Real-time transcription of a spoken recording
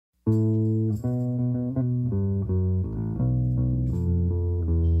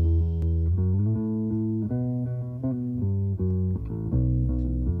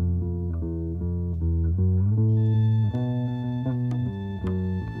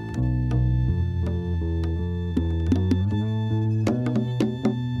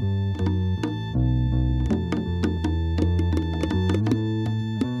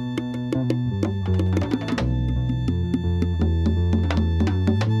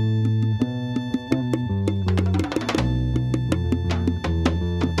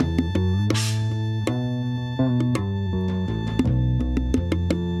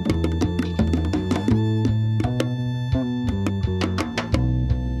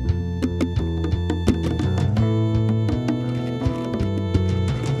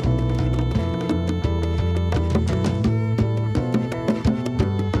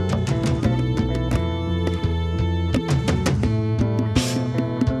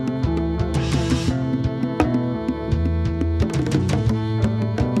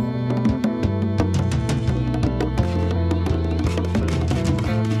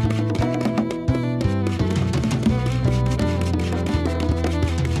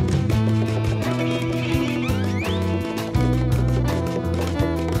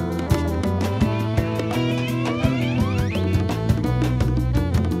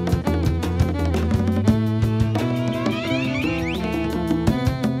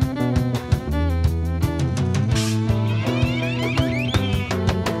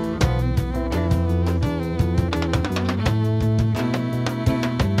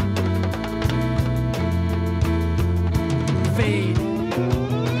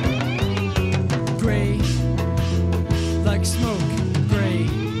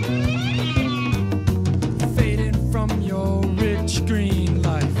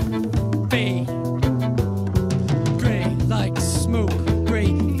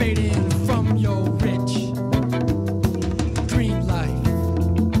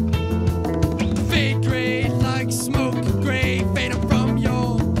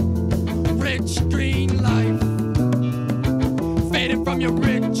from your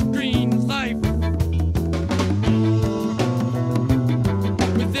rich green life.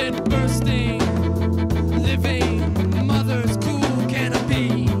 Within bursting, living mother's cool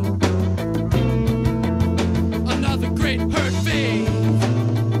canopy. Another great hurt phase.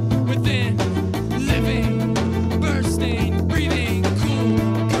 Within living, bursting, breathing, cool,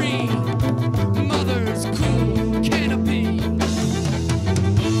 green mother's cool canopy.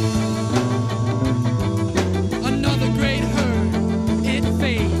 Another great hurt, it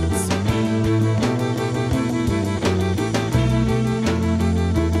fades.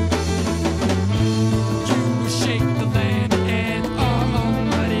 You shake the land and our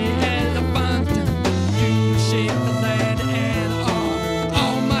almighty elephant. You shake the land and our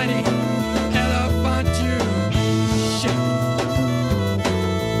almighty elephant. You shake.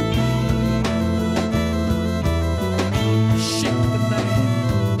 Shake the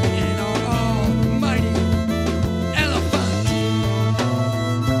land and our almighty elephant.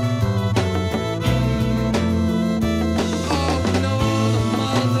 Oh, we know the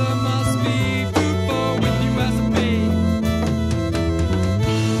mother must be fruitful with you as a babe.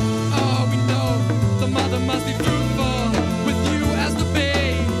 Oh, we know the mother must be fruitful with you as the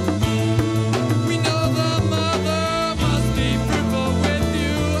babe. We know the mother must be fruitful with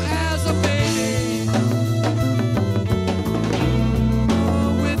you as a babe. Oh,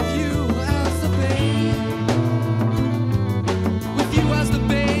 with you as a babe. With you as the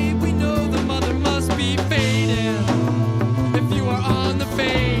babe, we know the mother must be faded. If you are on the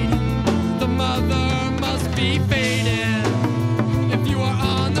fade, the mother must be faded. If you are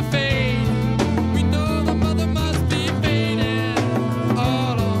on the fade, we know the mother must be faded.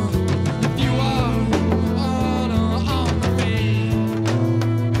 Oh, no. If you are on the fade,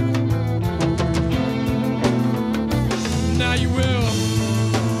 now you will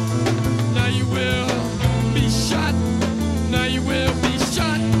be shot. Now you will be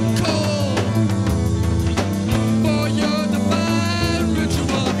shot cold for your divine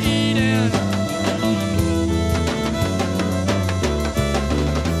ritual of eating.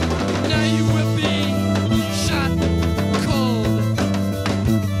 Now you will be shot cold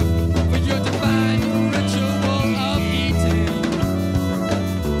for your divine ritual of eating.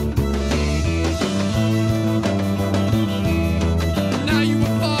 Now you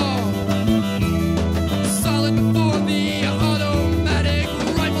will fall solid before the automatic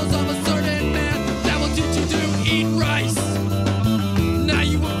rifles of a certain man that will teach you to eat rice. Now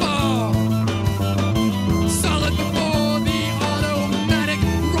you will fall solid before the automatic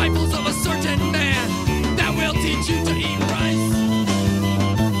rifles of a certain man that will teach you to eat rice.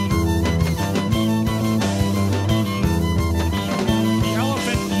 The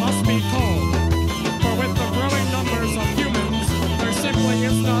elephant must be told, for with the growing numbers of humans, there simply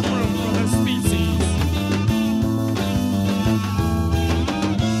is not room for this species.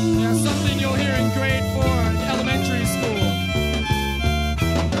 There's something you'll hear in grade 4 in elementary school.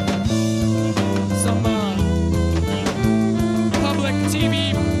 Some public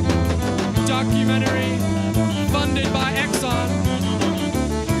TV documentary funded by Exxon,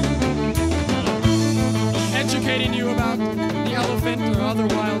 educating you about the elephant or other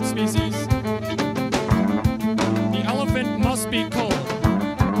wild species. The elephant must be culled,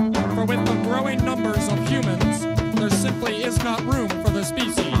 for with the growing numbers of humans, there simply is not room for the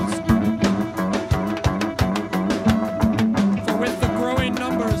species. For with the growing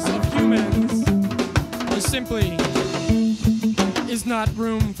numbers of humans, there simply is not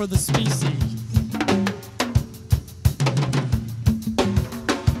room for the species.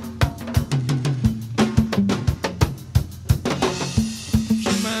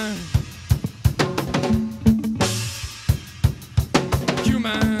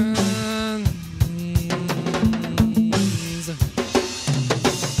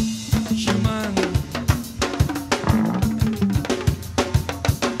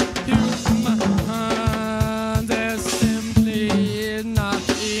 There simply is not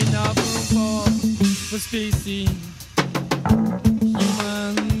enough room for the species.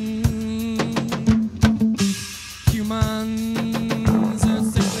 Humans, there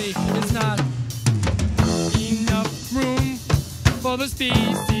simply is not enough room for the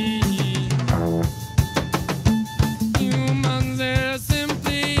species. Humans, there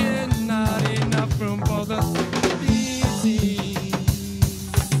simply is not enough room for the species.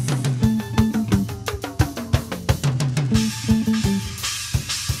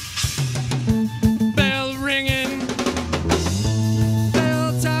 Bell ringing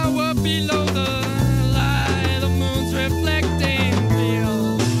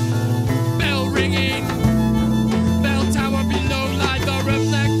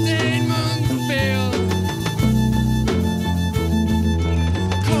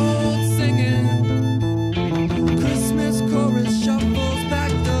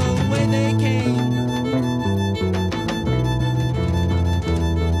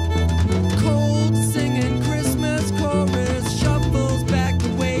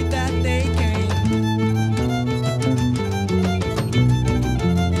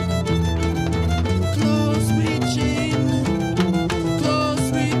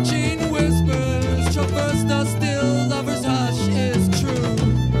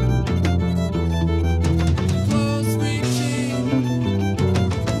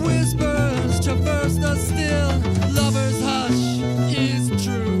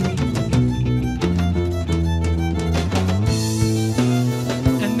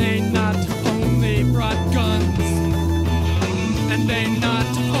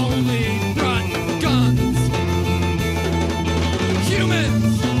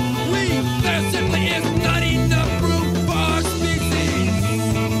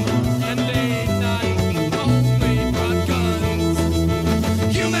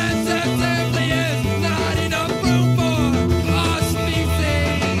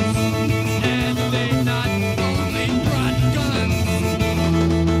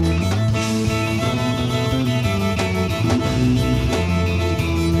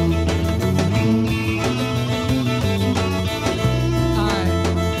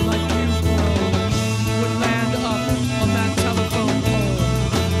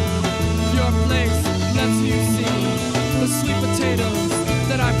to